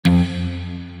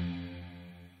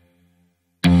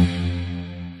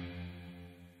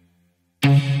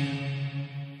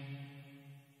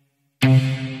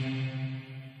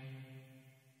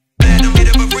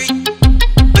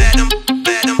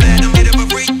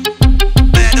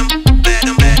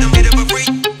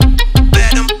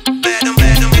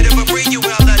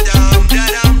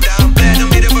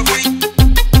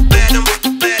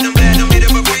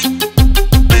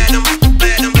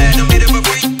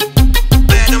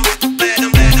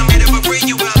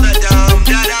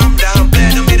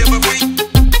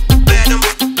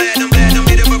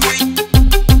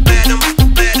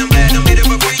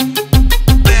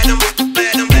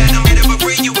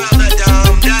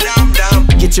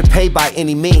should pay by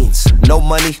any means. No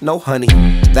money, no honey.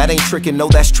 That ain't tricking, no,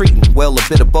 that's treating. Well, a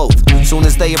bit of both. Soon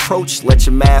as they approach, let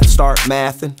your math start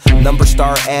mathing. Numbers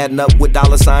start adding up with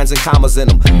dollar signs and commas in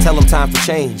them. Tell him time for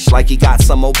change, like he got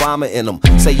some Obama in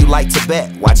him. Say you like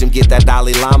Tibet, watch him get that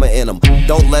Dalai Lama in him.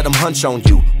 Don't let him hunch on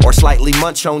you, or slightly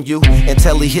munch on you,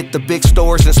 until he hit the big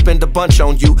stores and spend a bunch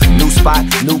on you. New spot,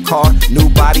 new car, new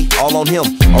body, all on him.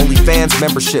 OnlyFans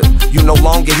membership, you no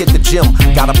longer hit the gym.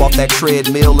 Got up off that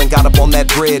treadmill and got up on that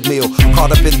bread meal.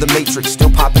 Caught up in the matrix,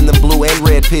 still popping the blue and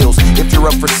red pills. If you're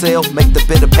up for sale, make the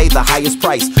bidder pay the highest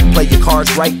price. Play your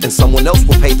cards right and someone else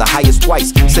will pay the highest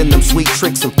twice. Send them sweet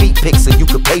tricks and feet pics and you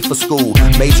could pay for school.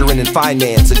 Majoring in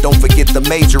finance and don't forget the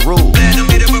major rule.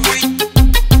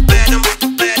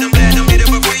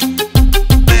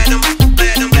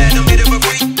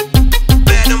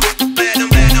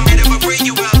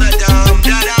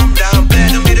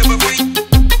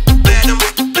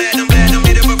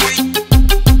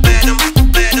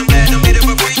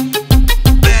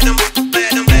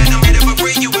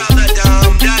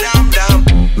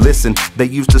 Listen, they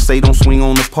used to say don't swing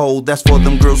on the pole, that's for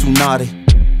them girls who naughty.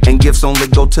 And gifts only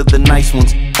go to the nice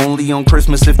ones. Only on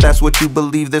Christmas if that's what you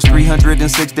believe. There's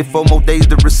 364 more days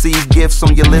to receive gifts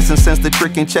on your list, and since the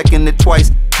trick and checking it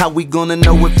twice, how we gonna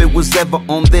know if it was ever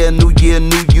on there? New year,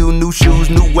 new you, new shoes,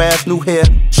 new ass, new hair.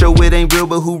 Show it ain't real,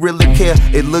 but who really care?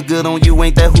 It look good on you,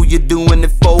 ain't that who you doing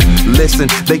it for? Listen,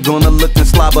 they gonna look and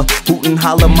slobber, hoot and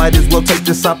holler. Might as well take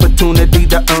this opportunity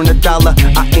to earn a dollar.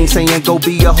 I ain't saying go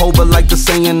be a hoe, but like the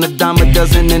saying, a dime a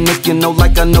dozen. And if you know,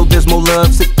 like I know, there's more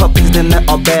love sick puppies than there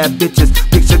are bad bitches.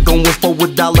 Picture going for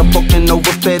 $1, fucking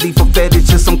over fatty for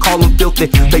fetishes. I'm calling filthy.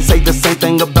 They say the same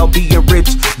thing about being rich,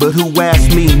 but who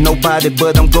asked me? Nobody,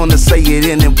 but I'm gonna say it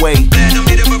anyway.